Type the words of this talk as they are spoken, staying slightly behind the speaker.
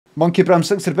Monkey Bram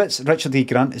 60 bits. Richard E.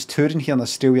 Grant is touring here in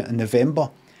Australia in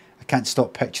November. I can't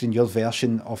stop picturing your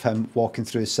version of him walking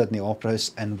through the Sydney Opera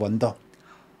House in wonder.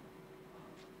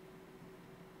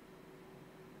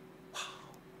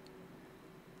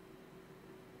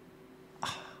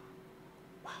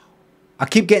 I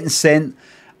keep getting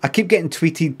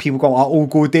tweeted, people going, oh,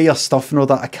 go do your stuff and all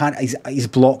that. I can't, he's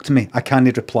blocked me. I can't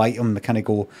reply to him. I can't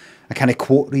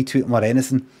quote retweet him or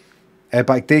anything. But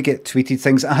I do get tweeted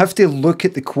things. I have to look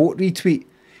at the quote retweet,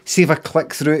 see if I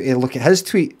click through it to look at his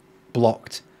tweet,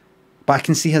 blocked. But I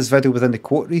can see his video within the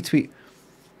quote retweet.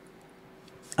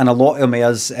 And a lot of him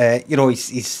is, you know,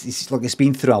 he's like, he's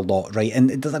been through a lot, right?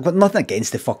 And I've got nothing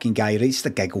against the fucking guy, right? It's just a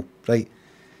giggle, right?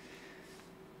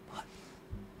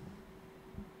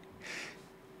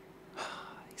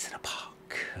 He's in a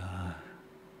park.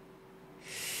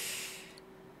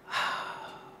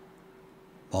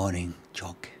 Morning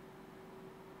jog.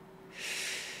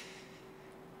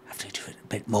 Have to do it a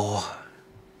bit more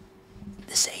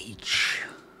this age.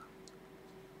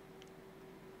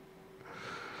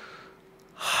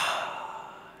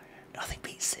 Nothing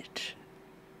beats it.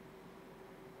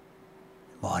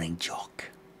 Morning jog.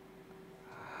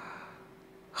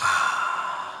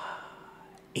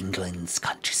 England's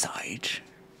countryside.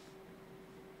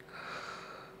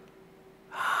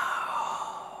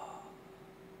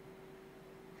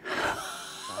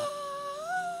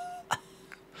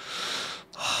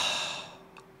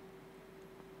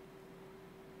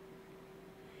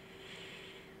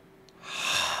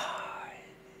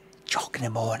 Jog in the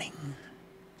morning.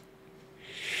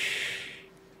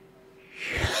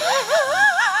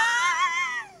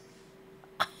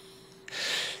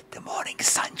 The morning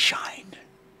sunshine.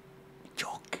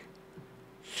 Jog.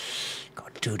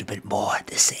 Got to do it a bit more at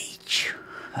this age.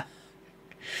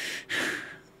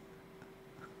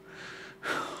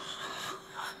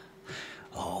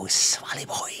 Oh, Swally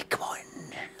boy, come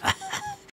on.